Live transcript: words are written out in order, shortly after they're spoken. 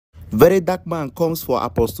Verydarkman comes for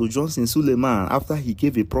Apostle Johnson Sulaiman after he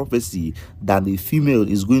gave a prophecy that the female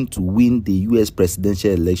is going to win the US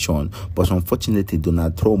presidential election, but unfortunately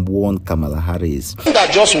Donald Trump won Kamala Haris.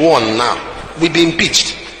 That just won now will be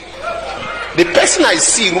impeached. The person I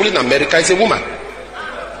see ruling America is a woman.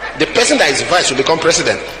 The person that is vice will become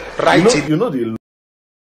president. Right?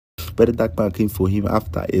 Verydarkman came for him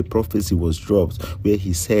after a prophecy was dropped where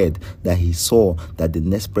he said that he saw that the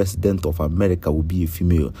next president of America will be a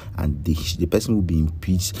female and the person will be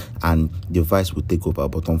impeached and the vice will take over.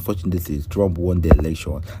 But unfortunately, Trump won the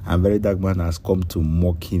election and Verydarkman has come to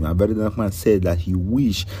mock him. And Verydarkman said that he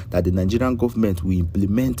wished that the Nigerian government will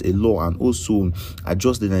implement a law and also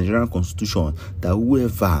adjust the Nigerian constitution that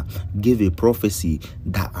whoever gave a prophecy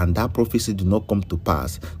that prophecy did not come to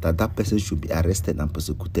pass, that person should be arrested and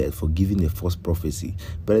persecuted for giving a false prophecy.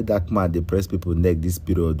 Verydarkman depressed people neck this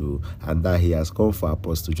period though, and that he has come for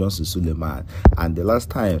Apostle Johnson Sulaiman. And the last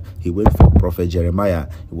time he went for Prophet Jeremiah,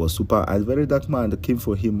 it was super. And Verydarkman came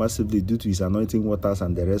for him massively due to his anointing waters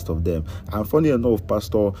and the rest of them. And funny enough,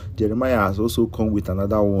 Pastor Jeremiah has also come with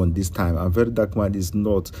another one this time. And Verydarkman is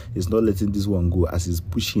not letting this one go as he's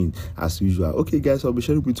pushing as usual. Okay, guys, I'll be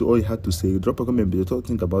sharing with you all you had to say. Drop a comment below,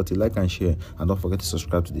 think about it, like and share, and don't forget to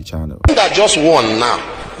subscribe to the channel. That just won now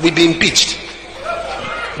will be impeached.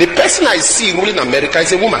 The person I see ruling America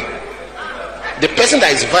is a woman. The person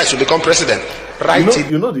that is vice will become president. Right?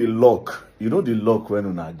 You know the luck. You know the luck when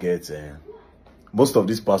una get most of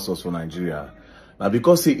these pastors for Nigeria. Now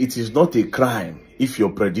because it is not a crime if your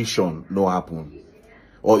prediction no happen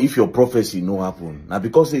or if your prophecy no happen. Now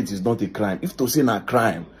because it is not a crime. If to say a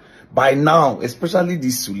crime, by now, especially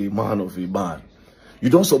this Suleiman of a man, you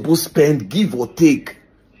don't suppose spend give or take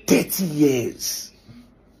 30 years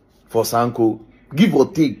for Sanko. Give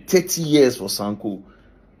or take 30 years for Sanko.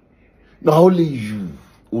 Now only you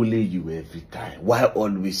every time. Why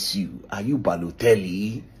always you? Are you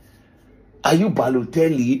Balotelli? Are you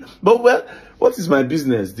Balotelli? But well, what is my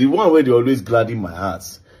business? The one where they always glad in my heart.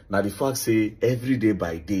 Now the fact say every day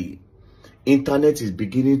by day, internet is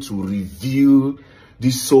beginning to reveal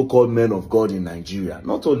these so-called men of God in Nigeria.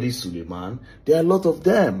 Not only Suleiman, there are a lot of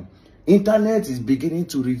them. Internet is beginning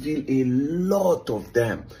to reveal a lot of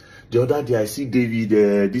them. The other day I see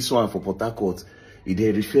David, this one for Port Harcourt,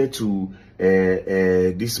 they refer to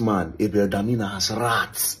this man, Verydarkman, as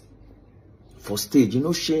rats for stage. You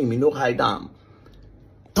know shame, you know hide them.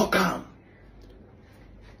 Talk am.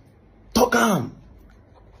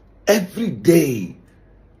 Every day.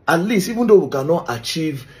 At least, even though we cannot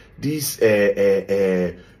achieve this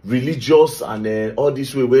religious and all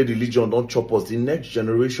this way where religion don't chop us, the next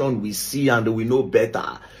generation we see and we know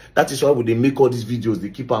better. That is why they make all these videos, they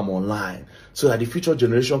keep them online, so that the future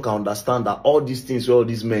generation can understand that all these things all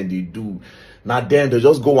these men they do. Now then they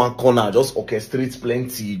just go one corner, just orchestrate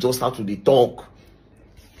plenty, just start to talk.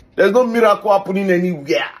 There's no miracle happening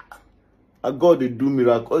anywhere. And God they do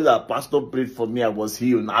miracles. That pastor prayed for me, I was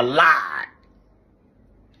healed. Now lie.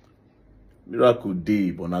 Miracle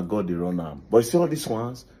day, but now God they run them. But you see all these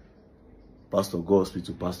ones, pastor go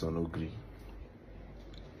hospital, pastor no agree.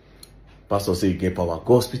 Pastor say you get power,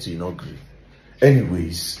 go hospital, you not agree.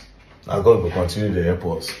 Anyways, now God will continue to help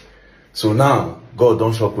us. So now, God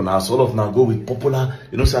don't shock on us. All of now go with popular,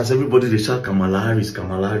 you know, since everybody they shout Kamala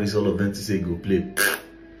Haris, all of them to say go play.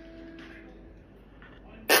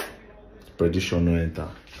 Prediction no enter.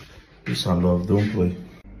 Peace and love, don't play.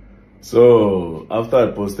 So, after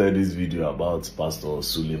I posted this video about Pastor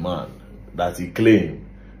Suleiman, that he claimed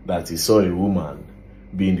that he saw a woman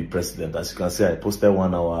being the president, as you can see, I posted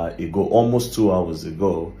 1 hour ago, almost 2 hours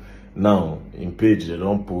ago. Now, in page, they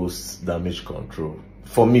don't post damage control.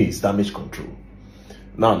 For me, it's damage control.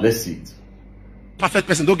 Now, let's see it. Perfect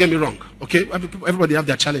person, don't get me wrong, okay? Everybody have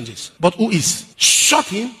their challenges. But who is? Shot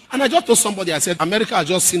him. And I just told somebody, I said, America has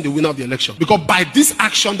just seen the winner of the election. Because by this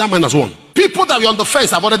action, that man has won. People that were on the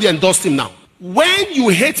fence have already endorsed him now. When you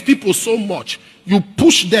hate people so much, you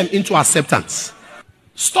push them into acceptance.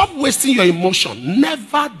 Stop wasting your emotion.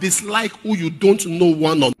 Never dislike who you don't know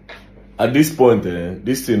one on. At this point,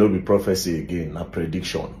 this thing will be prophecy again, not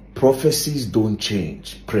prediction. Prophecies don't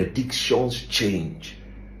change. Predictions change.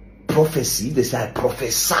 Prophecy, they say I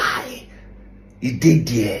prophesy. It did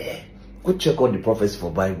there. Go check out the prophecy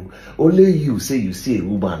for Bible. Only you say you see a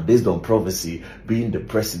woman based on prophecy being the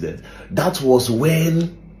president. That was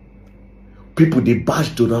when people they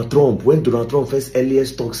bash Donald Trump. When Donald Trump first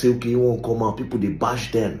earliest talk say okay, you won't come out, people they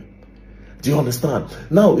bash them. Do you understand?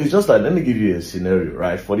 Now it's just like, let me give you a scenario,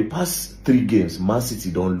 right? For the past 3 games, Man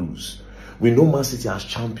City don't lose. We know Man City as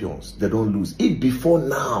champions, they don't lose. If before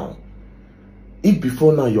now If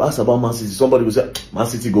before now you ask about Man City, somebody will say, Man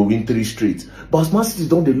City go win 3 straight. But as Man City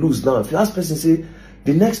don't they lose now. If you ask person, say,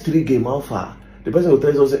 the next 3 games, how far? The person will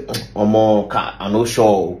tell you, say, I'm not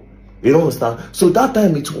sure. You don't understand? So that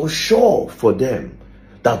time it was sure for them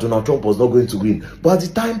that Donald Trump was not going to win. But as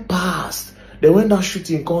the time passed, then when that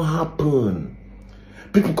shooting can't happen,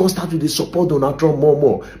 people can start with the support Donald Trump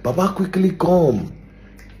more. Baba quickly come.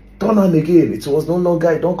 Turn on again. It was no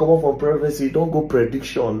longer, don't come up from privacy, don't go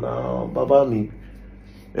prediction now. Baba me.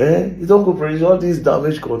 You don't go predict all this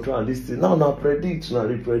damage control and this thing. Now predict, now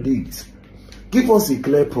predict. Give us a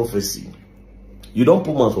clear prophecy. You don't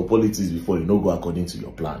put mouth for politics before you don't go according to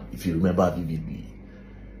your plan, if you remember vividly.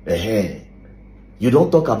 You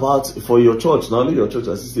don't talk about for your church. Now only your church,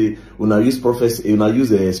 as you say, when I use prophecy, when I use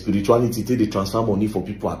spirituality, take the transfer money for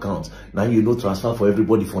people accounts. Now you know transfer for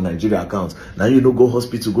everybody for Nigeria accounts. Now you know go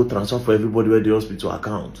hospital, go transfer for everybody where the hospital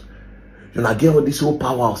account. You now get all this whole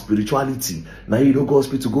power of spirituality. Now you know go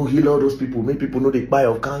hospital, go heal all those people, make people know they die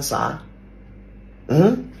of cancer.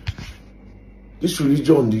 This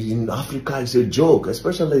religion in Africa is a joke,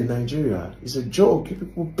 especially in Nigeria. It's a joke.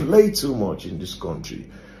 People play too much in this country.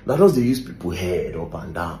 Now does they use people's head up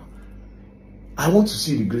and down. I want to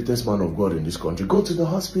see the greatest man of God in this country. Go to the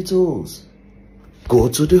hospitals. Go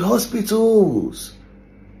to the hospitals.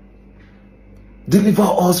 Deliver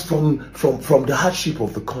us from the hardship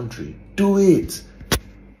of the country. Do it.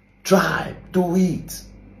 Try. Do it.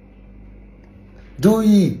 Do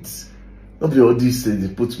it. Don't be all this, they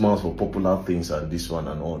put mouths for popular things and this one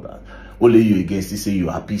and all that. Only you against this, say you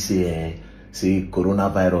happy, say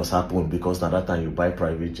coronavirus happened because now that time you buy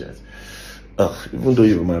private jets. Even though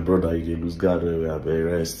you're my brother, you lose guard where I beg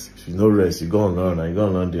rest. If you no rest, you go on learn, and you go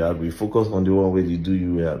on learn the hard way. Focus on the one way they do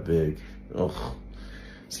you where I beg.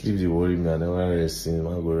 Sleep the worry me, I never rest, I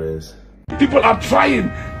go rest. People are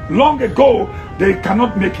trying. Long ago, they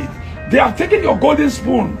cannot make it. They have taken your golden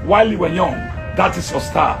spoon while you were young. That is your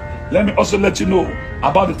star. Let me also let you know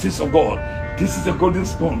about the things of God. This is a golden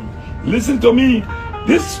spoon. Listen to me.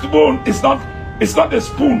 This spoon is not a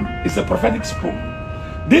spoon. It's a prophetic spoon.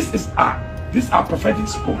 This is a prophetic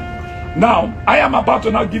spoon. Now, I am about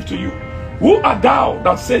to now give to you. Who are thou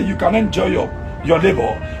that say you can enjoy your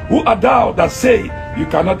labor? Who are thou that say you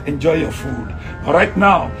cannot enjoy your food? All right,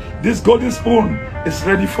 now, this golden spoon is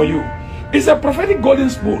ready for you. It's a prophetic golden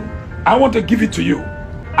spoon. I want to give it to you.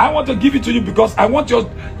 I want to give it to you because I want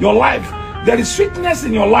your life. There is sweetness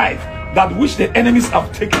in your life that which the enemies have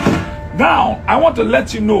taken. Now, I want to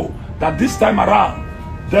let you know that this time around,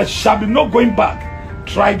 there shall be no going back.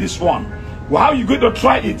 Try this one. Well, how are you going to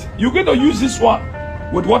try it? You're going to use this one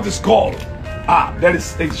with what is called, there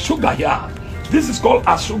is a sugar here. This is called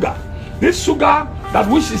a sugar. This sugar that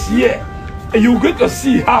which is here, and you're going to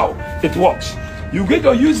see how it works. You're going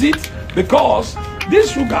to use it because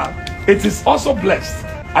this sugar, it is also blessed.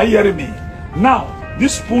 Are you hearing me? Now,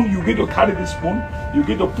 this spoon, you're going to carry this spoon, you're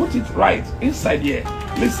going to put it right inside here.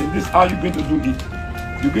 Listen, this is how you're going to do it.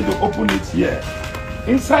 You're going to open it here.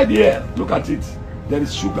 Inside here, look at it. There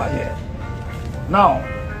is sugar here. Now,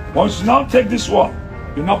 once you now take this one,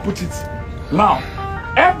 you now put it. Now,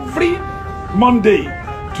 every Monday,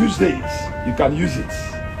 Tuesdays, you can use it.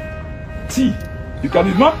 See, you can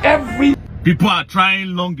use not every. People are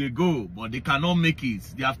trying long ago, but they cannot make it.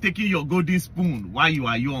 They have taken your golden spoon while you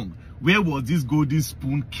are young. Where was this golden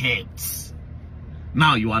spoon kept?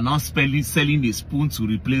 Now you are now selling a spoon to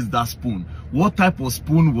replace that spoon. What type of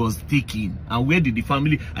spoon was taken? And where did the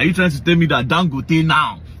family... Are you trying to tell me that Dangote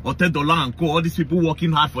now, or $10 and Co, all these people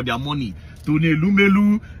working hard for their money, Tony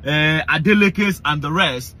Lumelu, Adelekes and the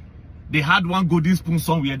rest, they had one golden spoon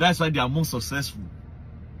somewhere. That's why they are more successful.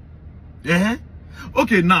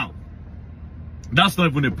 Okay, now, that's not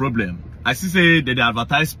even a problem. I see say that they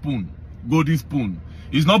advertise spoon, golden spoon.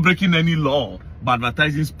 It's not breaking any law by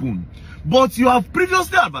advertising spoon. But you have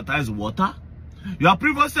previously advertised water. You have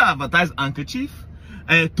previously advertised handkerchief,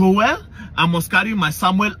 towel. I must carry my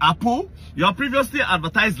Samuel apple. You have previously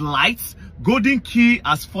advertised lights. Golden key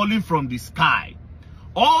has fallen from the sky.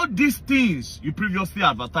 All these things you previously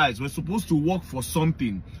advertised were supposed to work for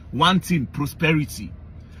something. One thing, prosperity.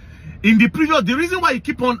 In the previous, the reason why you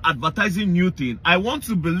keep on advertising new things, I want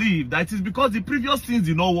to believe that it is because the previous things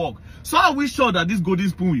did not work. So are we sure that this golden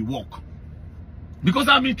spoon will work? Because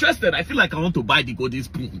I'm interested. I feel like I want to buy the golden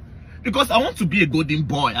spoon. Because I want to be a golden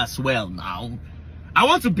boy as well now. I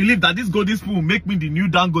want to believe that this golden spoon will make me the new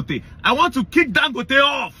Dangote. I want to kick Dangote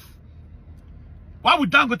off. Why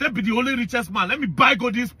would Dangote be the only richest man? Let me buy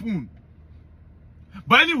golden spoon.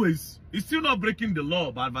 But anyways, it's still not breaking the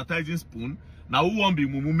law by advertising spoon. Now, who won't be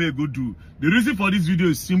Mumume go do? The reason for this video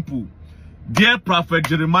is simple. Dear Prophet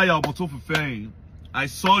Jeremiah Omotofufein, I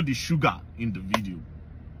saw the sugar in the video.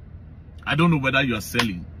 I don't know whether you are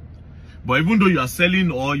selling. But even though you are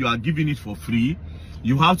selling or you are giving it for free,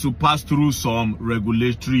 you have to pass through some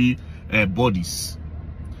regulatory bodies.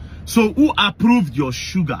 So who approved your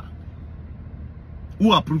sugar?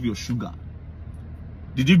 Who approved your sugar?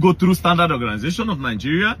 Did you go through Standard Organization of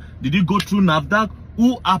Nigeria? Did you go through NAFDAC?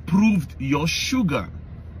 Who approved your sugar?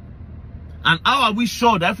 And how are we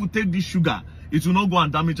sure that if we take this sugar, it will not go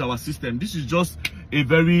and damage our system? This is just a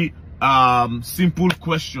very simple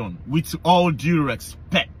question with all due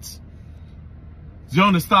respect. Do you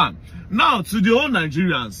understand? Now, to the old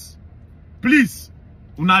Nigerians, please,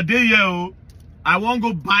 una dey here, I won't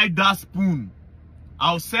go buy that spoon.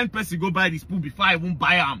 I'll send person go buy the spoon before I won't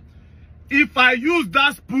buy them. If I use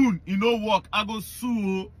that spoon, it no work, I go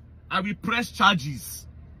sue. I will press charges.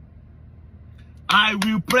 I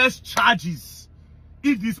will press charges.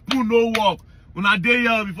 If the spoon no work, una dey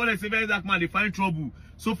here before they say Verydarkman, they find trouble.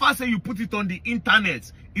 So far say you put it on the internet,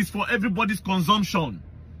 it's for everybody's consumption.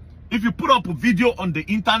 If you put up a video on the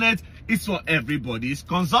internet, it's for everybody's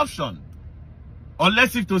consumption.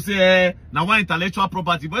 Unless if to say, now one intellectual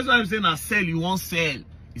property. But that's why I'm saying, now sell, you won't sell.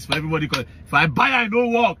 It's for everybody. If I buy, I no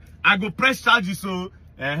work. I go press charges. So,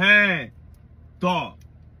 And to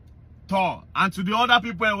the other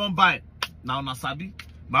people I won't buy. Now, Nasabi,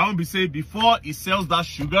 my own be say, before he sells that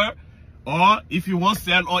sugar, or if he won't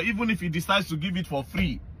sell, or even if he decides to give it for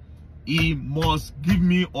free, he must give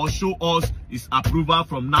me or show us his approval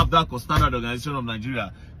from NAFDAC or Standard Organization of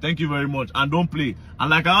Nigeria. Thank you very much. And don't play. And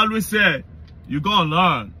like I always say, you go and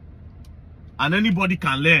learn. And anybody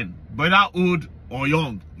can learn. Whether old or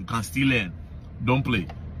young, you can still learn. Don't play.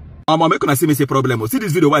 I'm make una see me say problem. See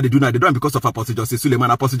this video why they do now, they do it because of Apostle Johnson Sulaiman.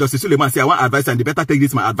 Apostle Johnson Sulaiman say I want advice and they better take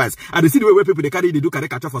this my advice. And they see the way people they carry, they do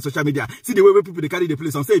caricature for social media. See the way people they carry the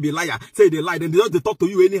place and say they liar, say they lie, then they talk to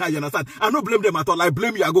you anyhow, you understand? I don't blame them at all. I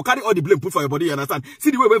blame you. I go carry all the blame put for your body, you understand?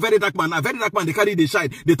 See the way Verydarkman, they carry the shine.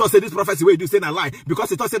 They thought say this prophecy way do say a lie because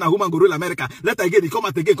they thought say a woman go rule America. Let again, they come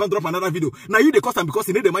out again, come drop another video. Now you they cause them because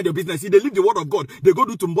they need to mind your business. See, they leave the word of God. They go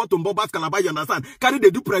do tumbo, bas calabar, you understand? Carry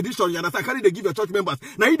they do prediction, you understand? Carry they give your church members.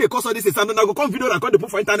 Now you they cause all this is and go come video record the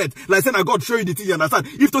put for internet like saying God show you the thing, you understand?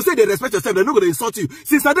 If to say they respect yourself, they're not going to insult you.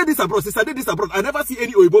 Since I did this abroad, I never see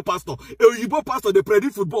any Oyibo pastor, they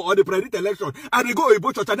predict football or they predict election and they go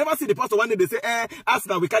Oyibo church. I never see the pastor one day they say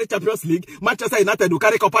Arsenal we carry Champions League, Manchester United we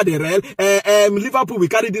carry Copa del Rey, Liverpool we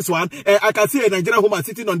carry this one. I can see a Nigerian woman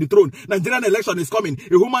sitting on the throne. Nigerian election is coming,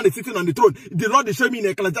 a woman is sitting on the throne. The Lord is showing me in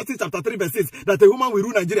Ecclesiastes chapter 3 verse 6 that a woman will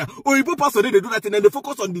rule Nigeria. Oyibo pastor they do that and they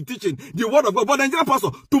focus on the teaching, the word of God. But Nigerian pastor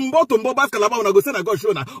tumbo bas calabar when I go say na God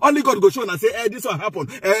show na. Only God go show na say this one happen.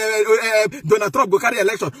 Donald Trump go carry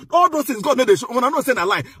election. All those things God know they show. When I know say na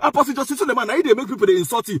lie. Apostle Johnson Sulaiman, now they make people they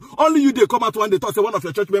insult you. Only you they come out one day talk say one of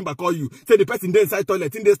your church member call you. Say the person there inside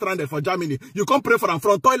toilet, in they stranded for Germany. You come pray for him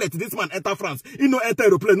from toilet. This man enter France. He no enter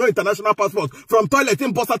aeroplane, no international passport. From toilet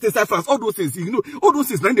in bust out inside France. All those things, you know, all those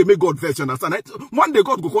things. Then they make God vex, you understand? One day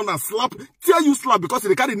God go come and slap, tear you slap because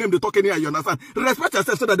they carry name they talk anyhow, you understand? Respect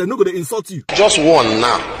yourself so that they're not going to insult you. Just one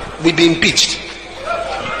now. We be impeached.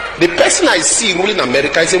 The person I see ruling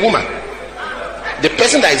America is a woman. The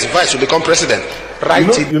person that is vice will become president.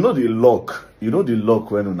 Right? You know the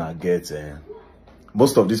luck when una get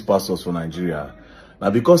most of these pastors for Nigeria. Now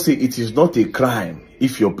because it is not a crime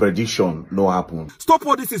if your prediction no happen. Stop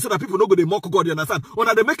all this thing so that people no go they mock God, you understand? Or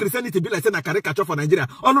they make Christianity be like saying a caricature for Nigeria.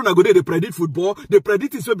 All na go they predict football, they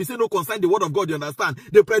predict things where be say no concern the word of God, you understand?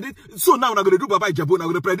 They predict so now we're gonna do Baba Ijabu, now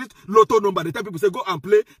we're gonna predict lotto number. They tell people say go and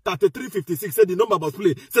play 3356, say the number must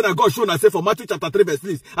play. Say that God shown us say for Matthew chapter 3 verse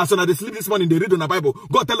 6. As soon as they sleep this morning, they read on the Bible.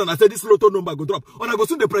 God tell us say this lotto number go drop. On I go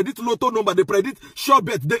soon they predict lotto number, they predict sure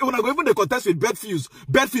bet. They on I go even they contest with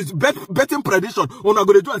betting prediction. On I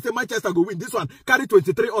go they do and say Manchester go win this one. Carry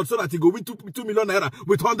 23 odds so that he go win 2 million naira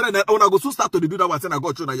with 100 naira. When I go soon start to do that one, say I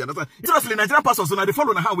got you, you understand? Seriously, Nigerian pastors, so now they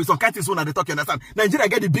follow now with some kind of things when they talk, you understand? Nigeria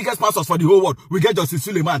get the biggest pastors for the whole world. We get Johnson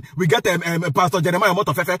Sulaiman, we get Pastor Jeremiah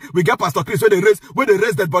Motofefe, we get Pastor Chris where they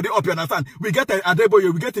raise that body up, you understand? We get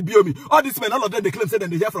Adeboye, we get Biomi. All these men, all of them they claim say that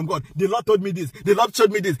they hear from God. The Lord told me this, the Lord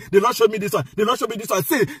showed me this, the Lord showed me this one, the Lord showed me this one.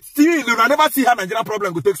 See, I never see how Nigerian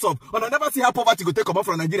problem go take solve. And I never see how poverty go take come up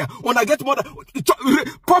from Nigeria. When I get more than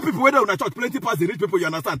poor people whether on a church, plenty pass the rich people, you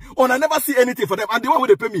understand? I never see anything for them. And the one who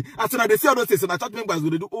they pay me, as soon as they see all those things, and I chat members, they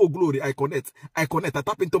do, oh, glory, I connect, I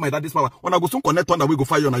tap into my daddy's power. When I go soon connect on that we go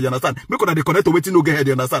fire you, you understand? Make sure they connect to waiting no get head,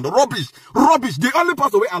 you understand? Rubbish. The only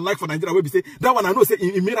pastor way I like for Nigeria will be say, that one I know say,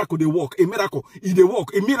 in miracle they walk, a miracle, they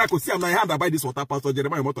walk, a miracle, see, I'm not hand I buy this water, Pastor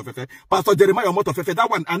Jeremiah Motofefe, that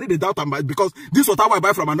one, I need a doubt, because this water I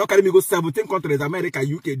buy from, I'm not carrying me go 17 countries, America,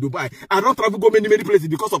 UK, Dubai. I don't travel go many places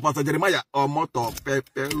because of Pastor Jeremiah or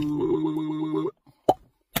Motofefe.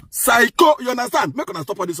 Psycho, you understand? Make us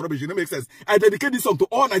stop all this rubbish, it makes sense. I dedicate this song to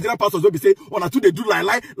all Nigerian pastors who be say, on a two they do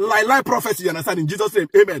lie prophecy, you understand? In Jesus' name,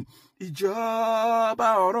 amen.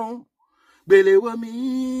 Ijoba oron, belewo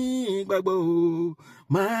mi gbagbo,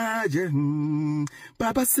 maje,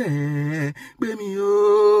 Papa se, be mi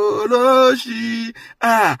oloshi,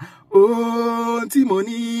 oh,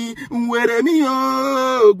 Timoni, where me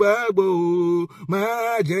oh, gbagbo,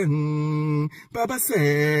 maje, Papa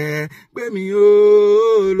se, be mi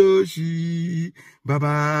oloshi,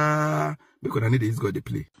 Baba, because I need this God to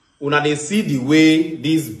play. Una they see the way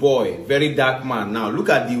this boy, Verydarkman, now look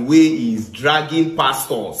at the way he's dragging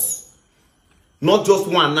pastors. Not just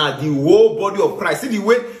one now, the whole body of Christ. See the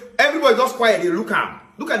way everybody just quiet, they look at him.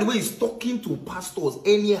 Look at the way he's talking to pastors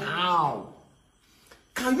anyhow.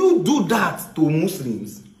 Can you do that to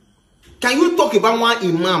Muslims? Can you talk about one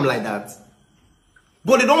imam like that?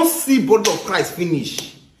 But they don't see body of Christ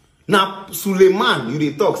finish. Now, Suleiman, you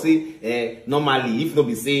they talk, say, normally, if no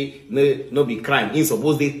be say, no be crime, in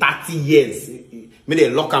suppose they 30 years, may they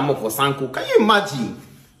lock him up for Sanko. Can you imagine?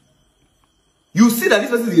 You see that this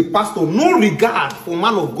person is a pastor, no regard for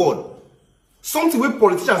man of God. Something where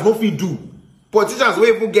politicians don't feel do. Politicians will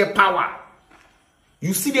even get power.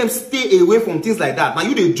 You see them stay away from things like that. Now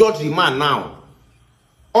you they judge the man now.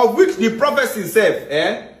 Of which the prophecy itself,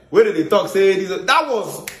 where did they talk, say, that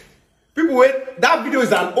was... People wait, that video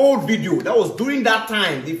is an old video. That was during that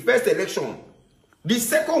time, the first election. The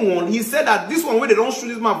second one, he said that this one where they don't shoot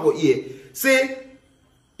this man for ear, say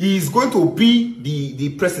he's going to be the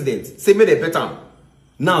president. Say me the better.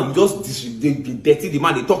 Now you just dirty the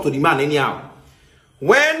man, they talk to the man anyhow.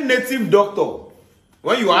 When native doctor,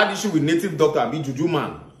 when you had issue with native doctor and be juju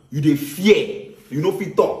man, you dey fear, you know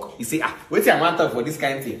fit talk. You say, wait till I want to talk for this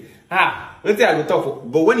kind of thing. Wait till I go talk for.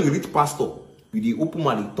 But when you reach pastor, with the open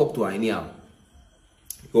man, they talk to her anyhow.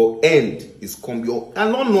 Your end is come. I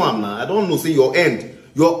don't know him now. I don't know. Say your end.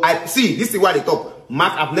 See, this is why they talk.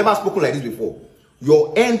 Mark, I've never spoken like this before.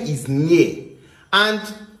 Your end is near. And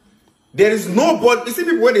there is nobody. You see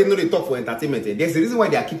people when they know they talk for entertainment. There's a reason why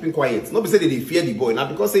they are keeping quiet. Not because they fear the boy. Now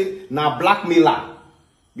because say now blackmailer.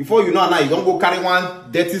 Before you know now, you don't go carry one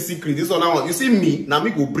dirty secret. This one, that one. You see me, now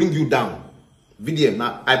me go bring you down. VDM.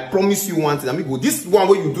 Now I promise you one thing. Now me go. This one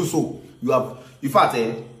where you do so. You have, in fact,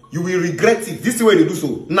 you will regret it. This is where they do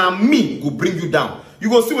so. Now me will bring you down. You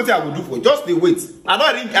go see what I will do for you. Just the wait. I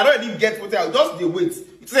don't even get what I will. Just the wait.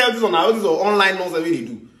 You say this on all these online nonsense they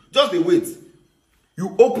do. Just the wait.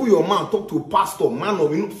 You open your mouth, talk to a pastor, man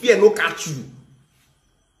of fear no catch you.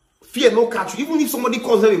 Fear no catch you. Even if somebody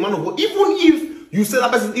calls them a man of God, even if you say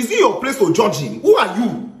that person, is it your place to judge him? Who are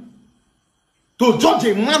you to judge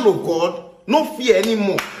a man of God? No fear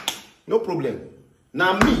anymore. No problem.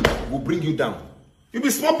 Now me will bring you down. You be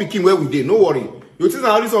small picking where we did, no worry. You think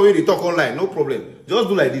how this one way they talk online, no problem. Just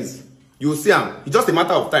do like this. You will see him. It's just a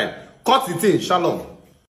matter of time. Cut the thing, shalom.